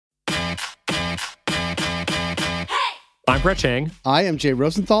I'm Brett Chang. I am Jay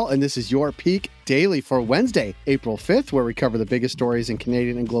Rosenthal, and this is your Peak Daily for Wednesday, April 5th, where we cover the biggest stories in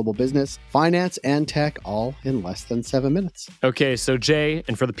Canadian and global business, finance, and tech, all in less than 7 minutes. Okay, so Jay,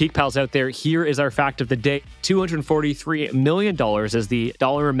 and for the Peak Pals out there, here is our fact of the day. $243 million is the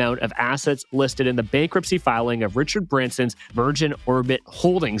dollar amount of assets listed in the bankruptcy filing of Richard Branson's Virgin Orbit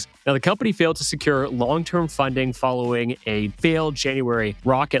Holdings. Now, the company failed to secure long-term funding following a failed January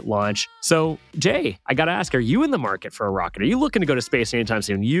rocket launch. So, Jay, I got to ask, are you in the market for a rocket? Are you looking to go to space anytime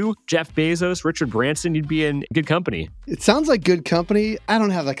soon? You, Jeff Bezos, Richard Branson, you'd be in good company. It sounds like good company. I don't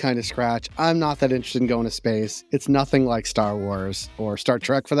have that kind of scratch. I'm not that interested in going to space. It's nothing like Star Wars or Star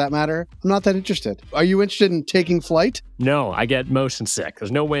Trek for that matter. I'm not that interested. Are you interested in taking flight? No, I get motion sick.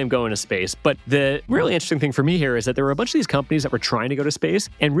 There's no way I'm going to space. But the really interesting thing for me here is that there were a bunch of these companies that were trying to go to space,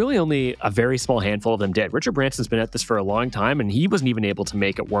 and really only a very small handful of them did. Richard Branson's been at this for a long time, and he wasn't even able to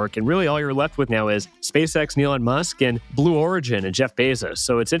make it work. And really all you're left with now is SpaceX, Elon Musk, and Blue Origin and Jeff Bezos.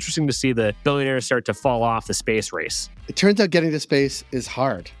 So it's interesting to see the billionaires start to fall off the space race. It turns out getting to space is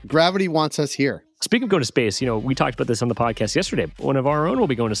hard. Gravity wants us here. Speaking of going to space, we talked about this on the podcast yesterday. One of our own will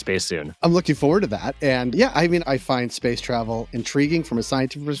be going to space soon. I'm looking forward to that. And yeah, I find space travel intriguing from a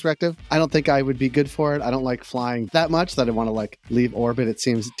scientific perspective. I don't think I would be good for it. I don't like flying that much that I want to leave orbit. It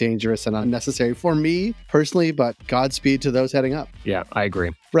seems dangerous and unnecessary for me personally, but Godspeed to those heading up. Yeah, I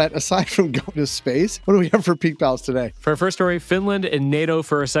agree. Brett, aside from going to space, what do we have for Peak Pals today? For our first story, Finland and NATO.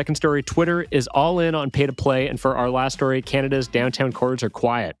 For our second story, Twitter is all in on pay to play. And for our last story, Canada's downtown cores are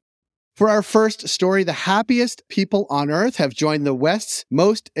quiet. For our first story, the happiest people on Earth have joined the West's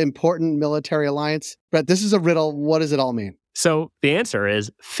most important military alliance. Brett, this is a riddle. What does it all mean? So the answer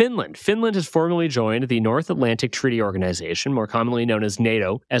is Finland. Finland has formally joined the North Atlantic Treaty Organization, more commonly known as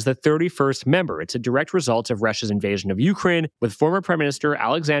NATO, as the 31st member. It's a direct result of Russia's invasion of Ukraine, with former Prime Minister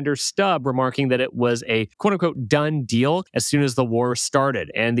Alexander Stubb remarking that it was a quote-unquote done deal as soon as the war started,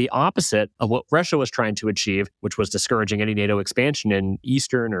 and the opposite of what Russia was trying to achieve, which was discouraging any NATO expansion in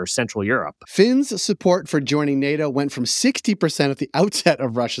Eastern or Central Europe. Finns' support for joining NATO went from 60% at the outset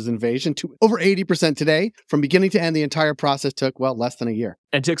of Russia's invasion to over 80% today. From beginning to end, the entire process took, less than a year.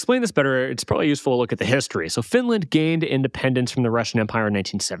 And to explain this better, it's probably useful to look at the history. So Finland gained independence from the Russian Empire in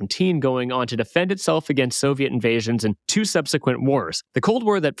 1917, going on to defend itself against Soviet invasions in 2 subsequent wars. The Cold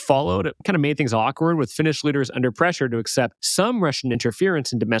War that followed kind of made things awkward, with Finnish leaders under pressure to accept some Russian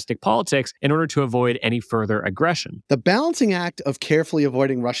interference in domestic politics in order to avoid any further aggression. The balancing act of carefully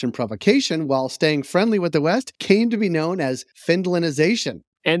avoiding Russian provocation while staying friendly with the West came to be known as Finlandization.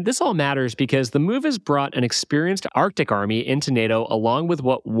 And this all matters because the move has brought an experienced Arctic army into NATO, along with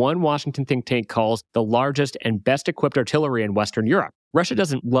what one Washington think tank calls the largest and best equipped artillery in Western Europe. Russia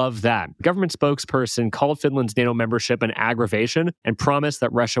doesn't love that. Government spokesperson called Finland's NATO membership an aggravation and promised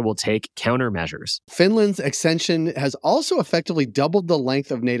that Russia will take countermeasures. Finland's extension has also effectively doubled the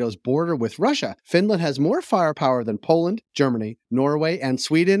length of NATO's border with Russia. Finland has more firepower than Poland, Germany, Norway, and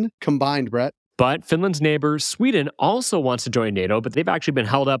Sweden combined, Brett. But Finland's neighbor, Sweden, also wants to join NATO, but they've actually been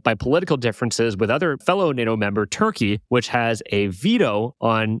held up by political differences with other fellow NATO member, Turkey, which has a veto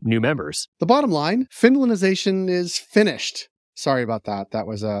on new members. The bottom line, Finlandization is finished. Sorry about that. That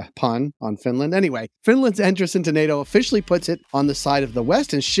was a pun on Finland. Anyway, Finland's entrance into NATO officially puts it on the side of the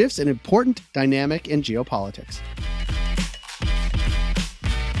West and shifts an important dynamic in geopolitics.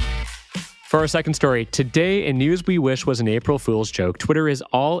 For our second story, today in news we wish was an April Fool's joke, Twitter is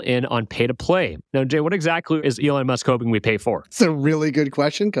all in on pay to play. Now, Jay, what exactly is Elon Musk hoping we pay for? It's a really good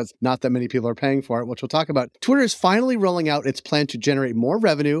question because not that many people are paying for it, which we'll talk about. Twitter is finally rolling out its plan to generate more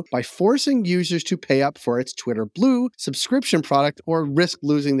revenue by forcing users to pay up for its Twitter Blue subscription product or risk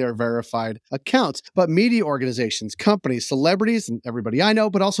losing their verified accounts. But media organizations, companies, celebrities, and everybody I know,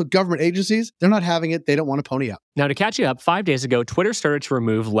 but also government agencies, they're not having it. They don't want to pony up. Now, to catch you up, 5 days ago, Twitter started to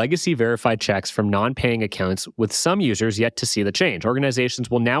remove legacy verified checks from non-paying accounts, with some users yet to see the change.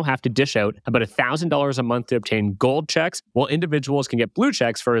 Organizations will now have to dish out about $1,000 a month to obtain gold checks, while individuals can get blue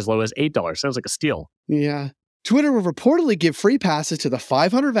checks for as low as $8. Sounds like a steal. Yeah. Twitter will reportedly give free passes to the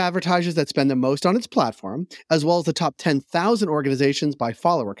 500 advertisers that spend the most on its platform, as well as the top 10,000 organizations by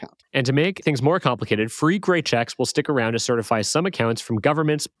follower count. And to make things more complicated, free gray checks will stick around to certify some accounts from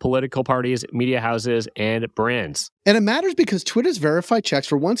governments, political parties, media houses, and brands. And it matters because Twitter's verified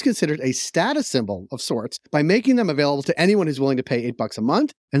checks were once considered a status symbol of sorts by making them available to anyone who's willing to pay $8 a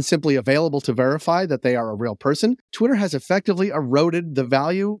month and simply available to verify that they are a real person. Twitter has effectively eroded the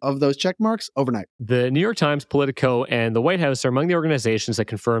value of those check marks overnight. The New York Times, Politico, and the White House are among the organizations that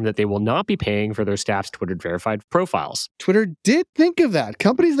confirm that they will not be paying for their staff's Twitter verified profiles. Twitter did think of that.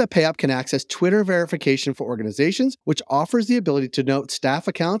 Companies that pay PayUp can access Twitter verification for organizations, which offers the ability to note staff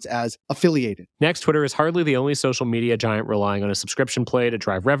accounts as affiliated. Next, Twitter is hardly the only social media giant relying on a subscription play to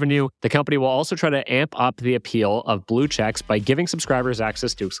drive revenue. The company will also try to amp up the appeal of blue checks by giving subscribers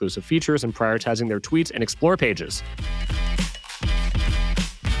access to exclusive features and prioritizing their tweets and explore pages.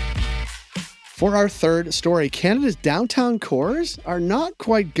 For our third story, Canada's downtown cores are not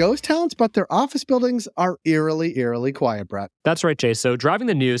quite ghost towns, but their office buildings are eerily quiet, Brett. That's right, Jay. So driving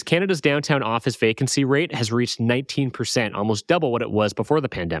the news, Canada's downtown office vacancy rate has reached 19%, almost double what it was before the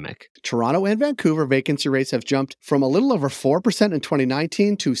pandemic. Toronto and Vancouver vacancy rates have jumped from a little over 4% in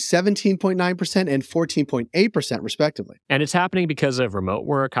 2019 to 17.9% and 14.8% respectively. And it's happening because of remote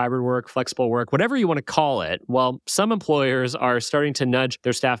work, hybrid work, flexible work, whatever you want to call it. While some employers are starting to nudge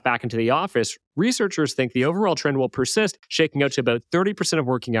their staff back into the office, researchers think the overall trend will persist, shaking out to about 30% of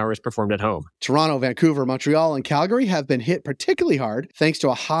working hours performed at home. Toronto, Vancouver, Montreal, and Calgary have been hit particularly hard thanks to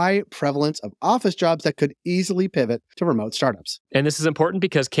a high prevalence of office jobs that could easily pivot to remote startups. And this is important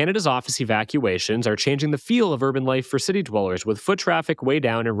because Canada's office evacuations are changing the feel of urban life for city dwellers, with foot traffic way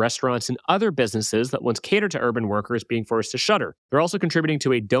down in restaurants and other businesses that once catered to urban workers being forced to shutter. They're also contributing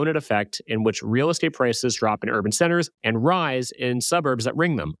to a donut effect in which real estate prices drop in urban centers and rise in suburbs that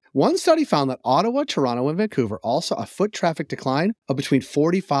ring them. One study found that Ottawa, Toronto, and Vancouver all saw a foot traffic decline of between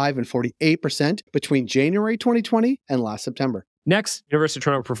 45 and 48% between January 2020 and last September. Next, University of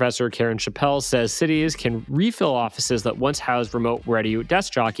Toronto professor Karen Chappell says cities can refill offices that once housed remote-ready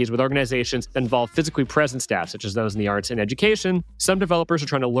desk jockeys with organizations that involve physically present staff, such as those in the arts and education. Some developers are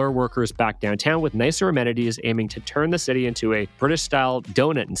trying to lure workers back downtown with nicer amenities, aiming to turn the city into a British-style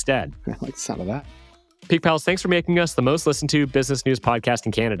donut instead. I like the sound of that. Peak Pals, thanks for making us the most listened to business news podcast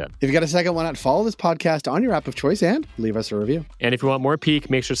in Canada. If you got a second, why not follow this podcast on your app of choice and leave us a review. And if you want more Peak,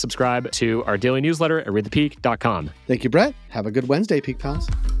 make sure to subscribe to our daily newsletter at readthepeak.com. Thank you, Brett. Have a good Wednesday, Peak Pals.